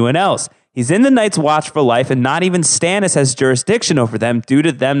to anyone else? He's in the Night's Watch for life, and not even Stannis has jurisdiction over them due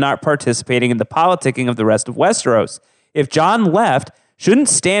to them not participating in the politicking of the rest of Westeros. If Jon left, shouldn't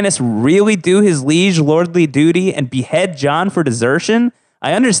Stannis really do his liege lordly duty and behead Jon for desertion?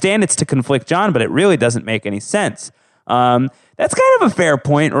 I understand it's to conflict Jon, but it really doesn't make any sense. That's kind of a fair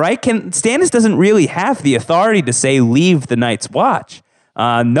point, right? Stannis doesn't really have the authority to say leave the Night's Watch.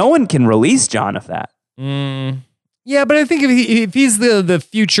 No one can release Jon of that. Yeah, but I think if he's the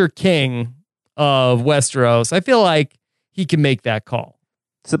future king of Westeros, I feel like he can make that call.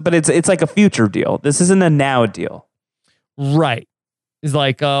 So, but it's like a future deal. This isn't a now deal. Right. It's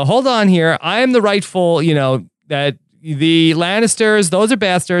like, hold on here. I am the rightful, that the Lannisters, those are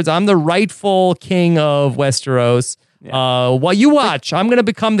bastards. I'm the rightful king of Westeros. Yeah. While you watch, I'm going to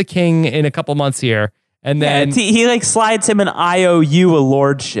become the king in a couple months here. And then he like slides him an IOU, a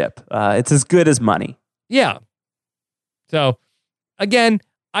lordship. It's as good as money. Yeah. So again,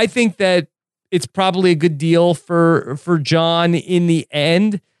 I think that it's probably a good deal for Jon in the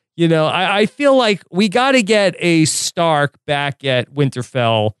end. I feel like we got to get a Stark back at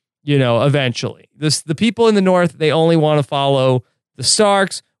Winterfell, eventually. The people in the North, they only want to follow the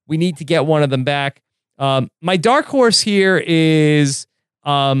Starks. We need to get one of them back. My dark horse here is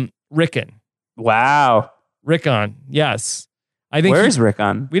Rickon. Wow. Rickon, yes. I think Where's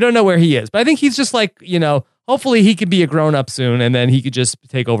Rickon? We don't know where he is, but I think he's just like, hopefully he could be a grown-up soon, and then he could just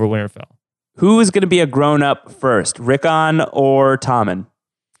take over Winterfell. Who is going to be a grown-up first, Rickon or Tommen?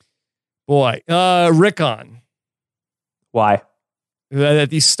 Boy, Rickon. Why? That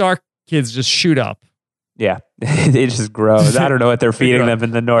these Stark kids just shoot up. Yeah, they just grow. I don't know what they're feeding them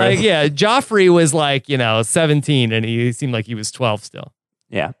in the North. Joffrey was 17, and he seemed like he was 12 still.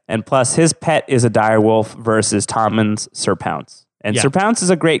 Yeah, and plus his pet is a direwolf versus Tommen's Sir Pounce. And Sir Pounce is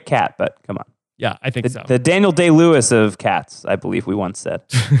a great cat, but come on. Yeah, I think so. The Daniel Day-Lewis of cats, I believe we once said.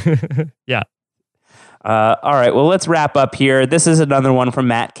 Yeah. All right, well, let's wrap up here. This is another one from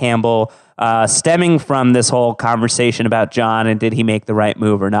Matt Campbell, stemming from this whole conversation about Jon and did he make the right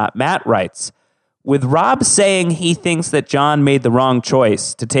move or not. Matt writes, with Robb saying he thinks that Jon made the wrong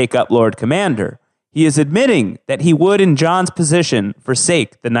choice to take up Lord Commander, he is admitting that he would, in Jon's position,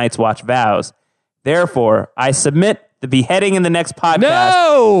 forsake the Night's Watch vows. Therefore, I submit the beheading in the next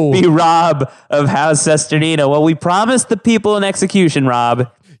podcast be Robb of House Sesternino. Well, we promised the people an execution,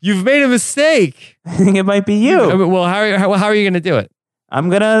 Robb. You've made a mistake. I think it might be you. Well, how are you going to do it? I'm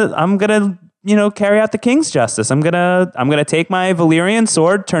gonna carry out the king's justice. I'm gonna take my Valyrian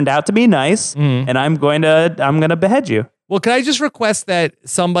sword, turned out to be nice, and I'm gonna behead you. Well, can I just request that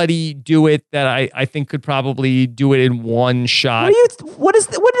somebody do it that I think could probably do it in one shot? What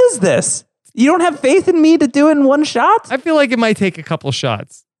is this? You don't have faith in me to do it in one shot? I feel like it might take a couple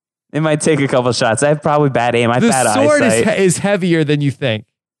shots. It might take a couple shots. I have probably bad aim. I have bad eyesight. The sword is heavier than you think.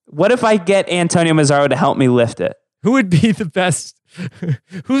 What if I get Antonio Mazzaro to help me lift it? Who would be the best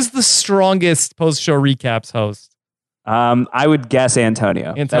Who's the strongest post-show recaps host? I would guess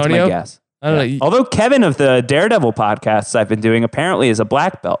Antonio. That's Antonio? my guess. I don't know. Although Kevin of the Daredevil podcasts I've been doing apparently is a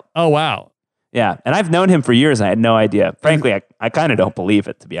black belt. Oh, wow. Yeah, and I've known him for years and I had no idea. Frankly, I kind of don't believe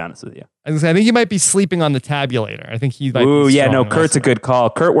it, to be honest with you. I think you might be sleeping on the tabulator. I think he might Ooh, be yeah, no, strong Kurt's a good call.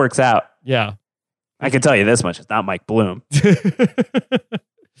 Kurt works out. Yeah. I can tell you this much. It's not Mike Bloom.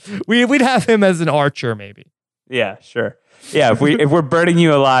 We'd have him as an archer, maybe. Yeah, sure. Yeah, if we're burning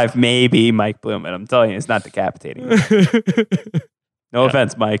you alive, maybe Mike Bloom. And I'm telling you, it's not decapitating you. No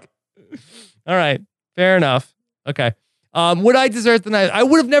offense, Mike. All right. Fair enough. Okay. Would I desert the night? I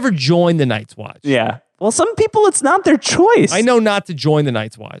would have never joined the Night's Watch. Yeah. Well, some people, it's not their choice. I know not to join the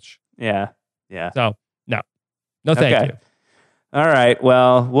Night's Watch. Yeah. Yeah. So, no. No, thank you. All right.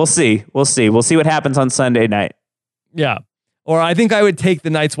 Well, we'll see. We'll see what happens on Sunday night. Yeah. Or I think I would take the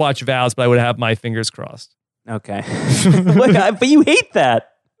Night's Watch vows, but I would have my fingers crossed. Okay. But you hate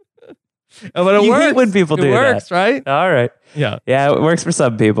that. But it you works. hate when people do that. It works, that. right? All right. Yeah. Yeah, it works for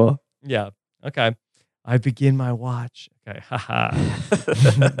some people. Yeah. Okay. I begin my watch. Okay. Haha.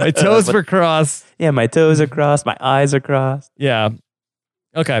 My toes were crossed. Yeah, my toes are crossed. My eyes are crossed. Yeah.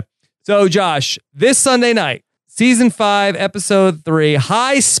 Okay. So, Josh, this Sunday night, Season 5, Episode 3,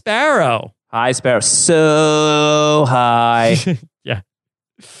 High Sparrow. High Sparrow. So high. Yeah.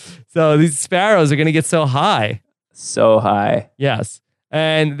 So these sparrows are going to get so high. So high. Yes.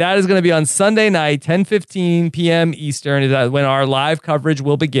 And that is going to be on Sunday night, 10:15 p.m. Eastern, is when our live coverage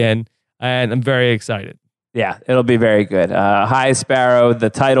will begin. And I'm very excited. Yeah, it'll be very good. High Sparrow, the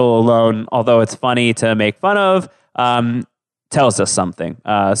title alone, although it's funny to make fun of, tells us something,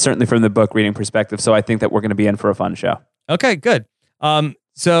 certainly from the book reading perspective. So I think that we're going to be in for a fun show. Okay, good.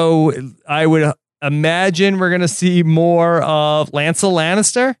 So I would imagine we're going to see more of Lancel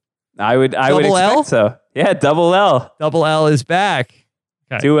Lannister. I would expect so. Yeah, double L. Double L is back.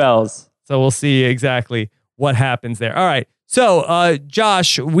 Okay. 2 L's. So we'll see exactly what happens there. All right. So,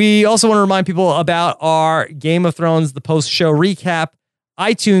 Josh, we also want to remind people about our Game of Thrones, the post-show recap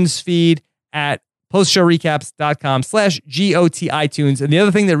iTunes feed at postshowrecaps.com/GOT iTunes. And the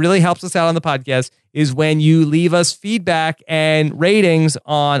other thing that really helps us out on the podcast is when you leave us feedback and ratings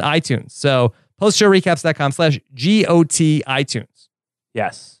on iTunes. So postshowrecaps.com/GOT iTunes.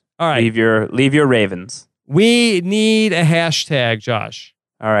 Yes. All right. Leave your ravens. We need a hashtag, Josh.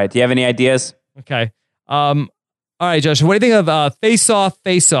 All right. Do you have any ideas? Okay. All right, Josh. What do you think of Face Off,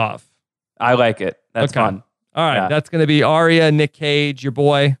 Face Off? I like it. That's fun. All right. Yeah. That's going to be Arya, Nick Cage, your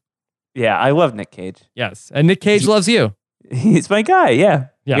boy. Yeah, I love Nick Cage. Yes. And Nick Cage loves you. He's my guy. Yeah.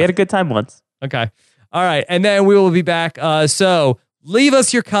 Yeah. We had a good time once. Okay. All right. And then we will be back. So leave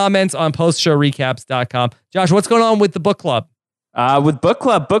us your comments on postshowrecaps.com. Josh, what's going on with the book club? With Book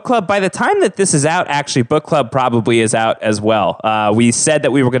Club, by the time that this is out, actually, Book Club probably is out as well. We said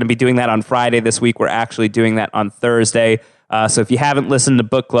that we were going to be doing that on Friday this week. We're actually doing that on Thursday. So if you haven't listened to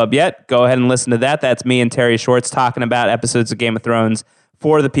Book Club yet, go ahead and listen to that. That's me and Terry Schwartz talking about episodes of Game of Thrones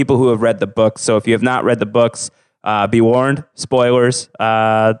for the people who have read the books. So if you have not read the books, be warned, spoilers.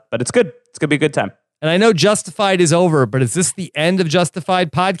 But it's good. It's going to be a good time. And I know Justified is over, but is this the end of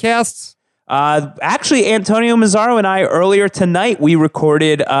Justified podcasts? Actually, Antonio Mazzaro and I, earlier tonight, we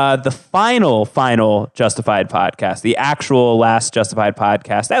recorded the final Justified podcast, the actual last Justified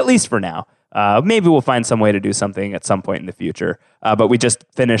podcast, at least for now. Maybe we'll find some way to do something at some point in the future. But we just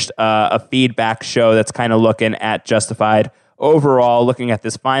finished a feedback show that's kind of looking at Justified overall, looking at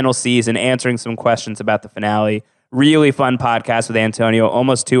this final season, answering some questions about the finale. Really fun podcast with Antonio,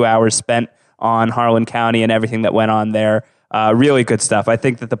 almost 2 hours spent on Harlan County and everything that went on there. Really good stuff. I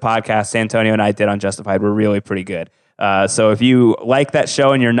think that the podcasts Antonio and I did on Justified were really pretty good. So if you like that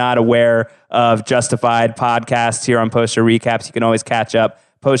show and you're not aware of Justified podcasts here on Post Show Recaps, you can always catch up.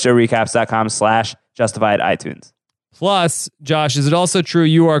 postshowrecaps.com/Justified iTunes. Plus, Josh, is it also true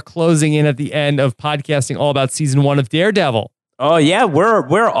you are closing in at the end of podcasting all about season 1 of Daredevil? Oh yeah,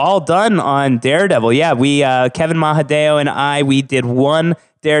 we're all done on Daredevil. Yeah, we Kevin Mahadeo and I, we did one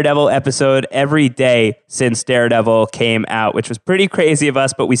Daredevil episode every day since Daredevil came out, which was pretty crazy of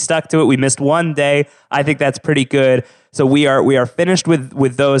us, but we stuck to it. We missed one day. I think that's pretty good. So we are finished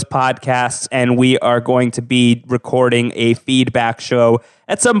with those podcasts, and we are going to be recording a feedback show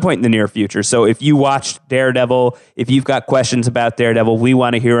at some point in the near future. So if you watched Daredevil, if you've got questions about Daredevil, we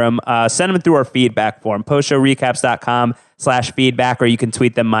want to hear them. Send them through our feedback form, postshowrecaps.com/feedback, or you can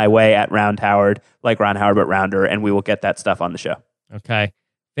tweet them my way at Round Howard, like Ron Howard but Rounder, and we will get that stuff on the show. Okay.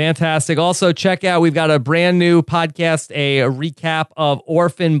 Fantastic. Also, check out, we've got a brand new podcast, a recap of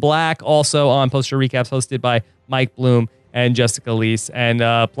Orphan Black, also on Post Show Recaps, hosted by Mike Bloom and Jessica Leese,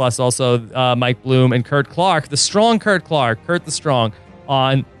 and plus also Mike Bloom and Kurt Clark, the strong Kurt Clark, Kurt the Strong,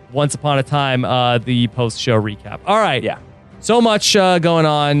 on Once Upon a Time, the post-show recap. All right. Yeah. So much going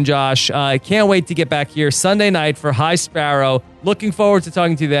on, Josh. I can't wait to get back here Sunday night for High Sparrow. Looking forward to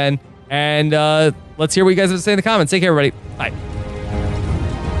talking to you then. And let's hear what you guys have to say in the comments. Take care, everybody. Bye.